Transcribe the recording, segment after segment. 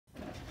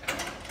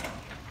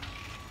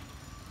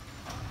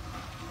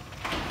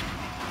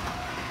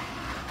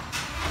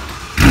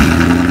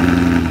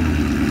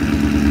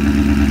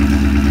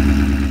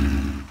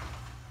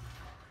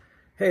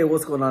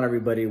what's going on,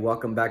 everybody?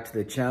 Welcome back to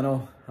the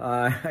channel.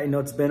 I know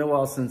it's been a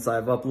while since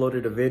I've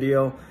uploaded a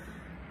video,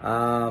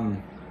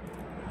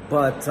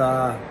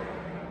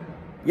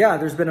 yeah,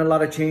 there's been a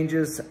lot of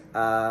changes.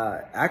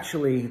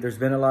 Actually, there's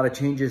been a lot of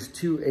changes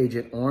to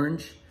Agent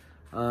Orange,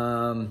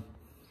 and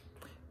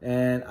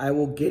I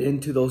will get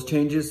into those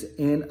changes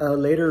in a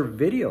later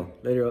video,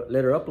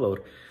 later upload.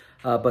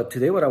 But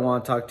today what I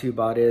want to talk to you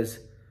about is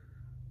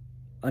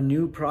a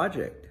new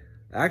project.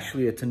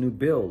 Actually, it's a new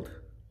build.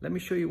 Let me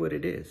show you what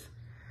it is.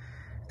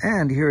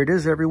 And here it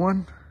is,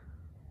 everyone.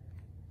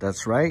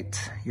 That's right.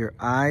 Your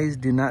eyes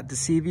do not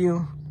deceive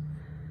you.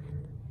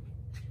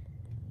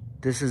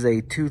 This is a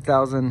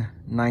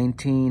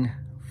 2019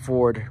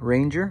 Ford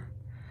Ranger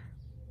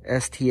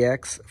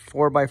STX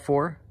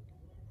 4x4.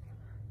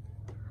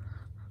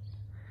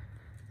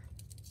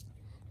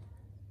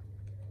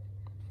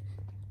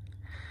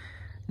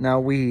 Now,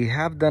 we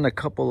have done a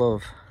couple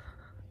of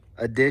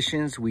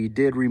additions. We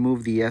did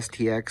remove the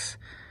STX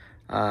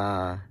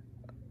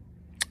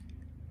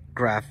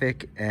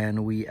graphic,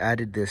 and we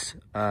added this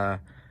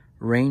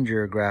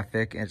Ranger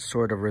graphic. It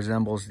sort of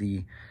resembles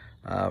the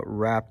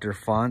Raptor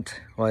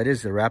font. Well, it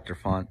is the Raptor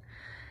font,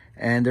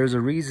 and there's a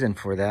reason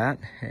for that,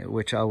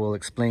 which I will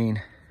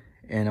explain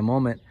in a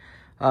moment.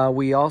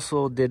 We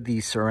also did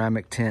the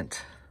ceramic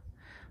tint,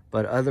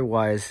 but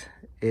otherwise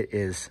it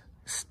is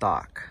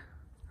stock,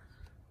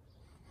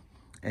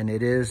 and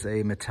it is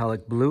a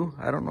metallic blue.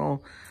 I don't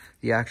know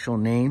the actual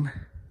name.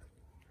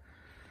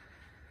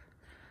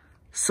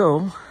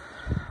 So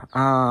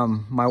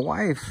my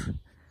wife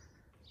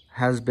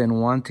has been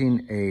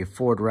wanting a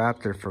Ford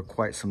Raptor for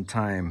quite some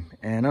time,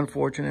 and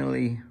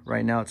unfortunately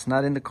right now it's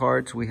not in the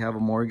cards. We have a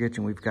mortgage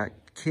and we've got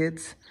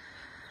kids.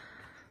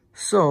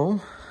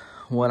 So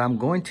what I'm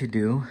going to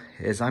do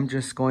is I'm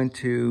just going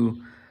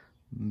to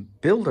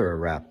build her a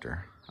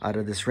Raptor out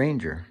of this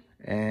Ranger,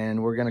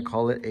 and we're going to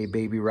call it a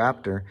baby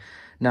Raptor.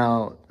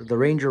 Now, the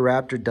Ranger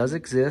Raptor does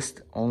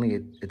exist,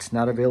 only it's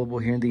not available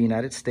here in the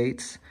United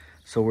States.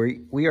 So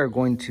we are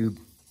going to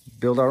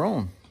build our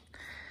own,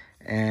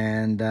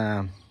 and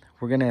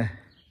we're gonna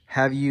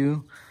have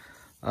you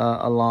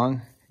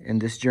along in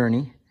this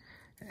journey,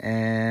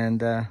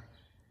 and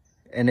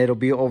it'll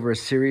be over a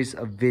series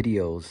of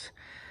videos.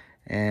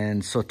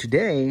 And so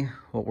today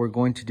what we're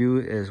going to do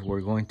is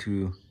we're going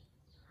to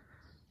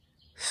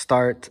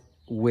start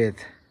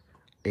with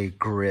a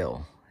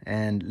grill,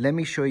 and let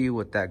me show you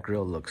what that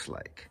grill looks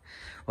like.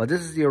 Well,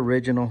 this is the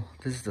original.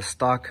 This is the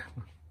stock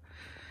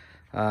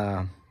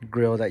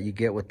grill that you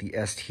get with the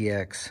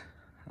STX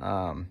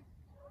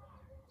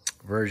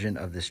version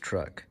of this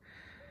truck.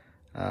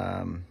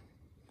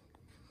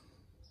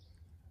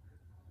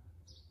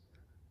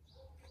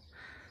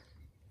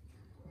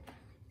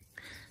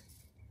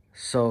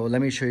 So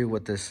let me show you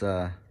what this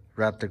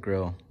Raptor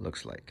grill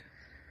looks like.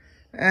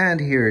 And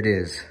here it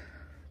is.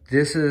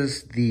 This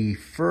is the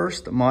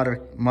first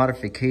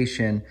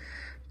modification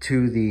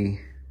to the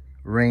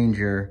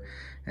Ranger,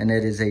 and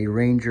it is a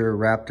Ranger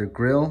Raptor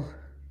grill.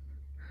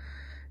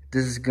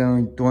 This is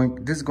going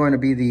to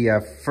be the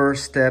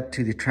first step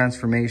to the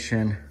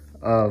transformation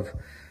of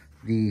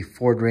the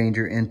Ford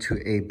Ranger into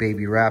a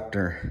baby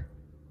Raptor.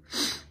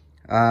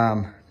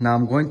 Now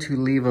I'm going to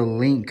leave a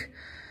link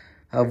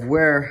of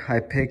where I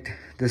picked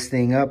this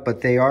thing up,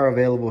 but they are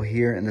available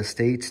here in the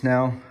States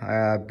now.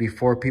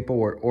 Before, people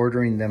were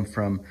ordering them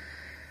from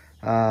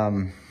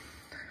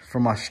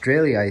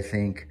Australia, I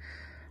think,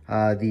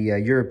 the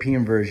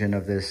European version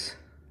of this.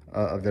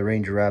 Of the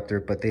Ranger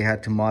Raptor, but they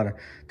had to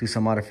do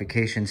some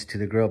modifications to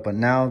the grill. But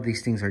now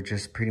these things are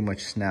just pretty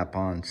much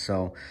snap-on.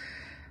 So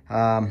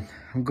I'm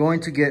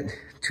going to get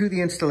to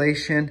the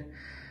installation,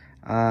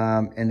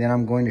 and then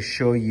I'm going to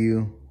show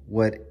you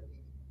what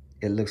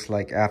it looks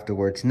like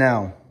afterwards.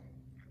 Now,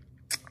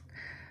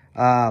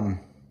 I'm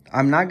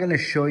not going to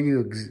show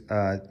you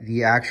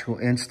the actual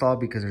install,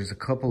 because there's a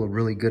couple of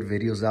really good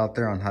videos out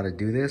there on how to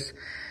do this.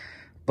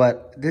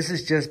 But this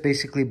is just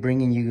basically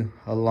bringing you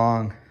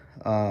along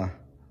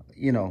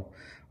you know,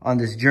 on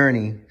this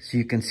journey, so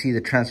you can see the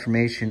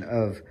transformation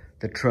of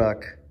the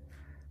truck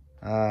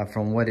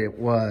from what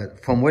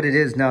it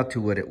is now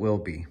to what it will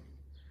be.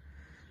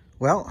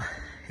 Well,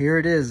 here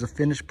it is, the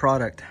finished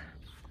product.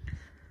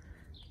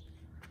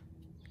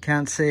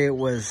 Can't say it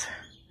was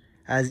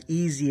as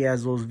easy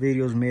as those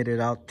videos made it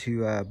out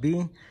to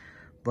be,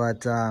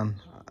 but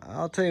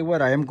I'll tell you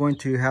what, I am going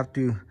to have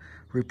to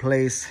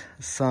replace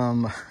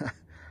some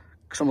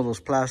of those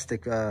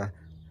plastic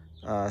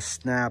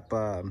snap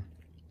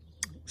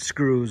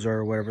screws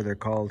or whatever they're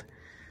called.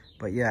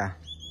 But yeah,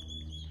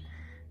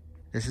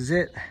 this is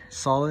it.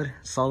 Solid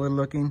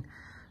looking.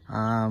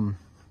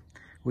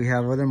 We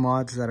have other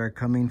mods that are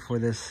coming for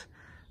this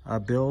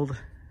build.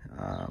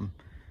 Of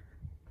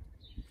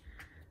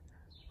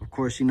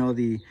course, you know,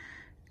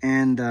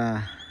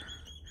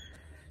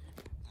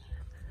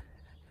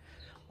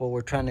 what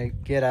we're trying to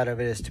get out of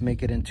it is to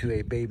make it into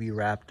a baby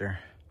Raptor.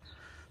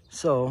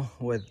 So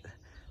with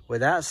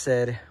that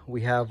said,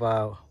 we have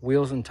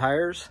wheels and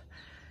tires,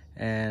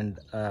 and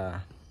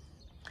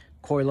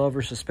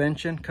coilover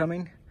suspension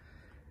coming,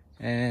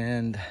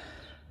 and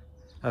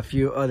a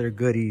few other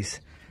goodies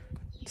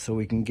so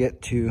we can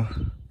get to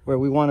where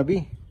we want to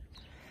be.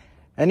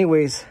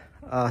 Anyways,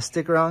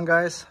 stick around,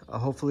 guys.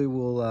 Hopefully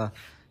we'll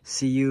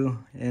see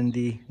you in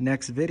the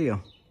next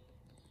video.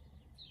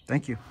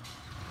 Thank you.